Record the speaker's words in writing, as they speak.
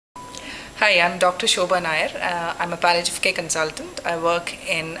Hi, I'm Dr. Shobha Nair. I'm a palliative care consultant. I work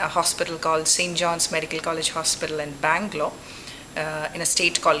in a hospital called St. John's Medical College Hospital in Bangalore, in a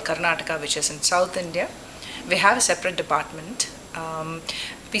state called Karnataka, which is in South India. We have a separate department.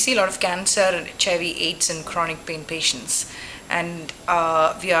 We see a lot of cancer, HIV, AIDS, and chronic pain patients, and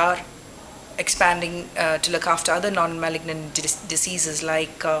we are expanding to look after other non-malignant diseases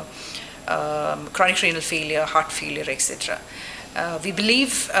like chronic renal failure, heart failure, etc. We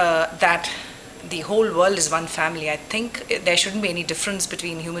believe that the whole world is one family. I think there shouldn't be any difference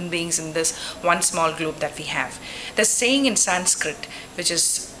between human beings in this one small globe that we have. There's a saying in Sanskrit which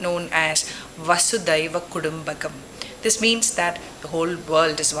is known as Vasudhaiva Kudumbakam. This means that the whole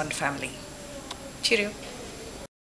world is one family. Cheerio.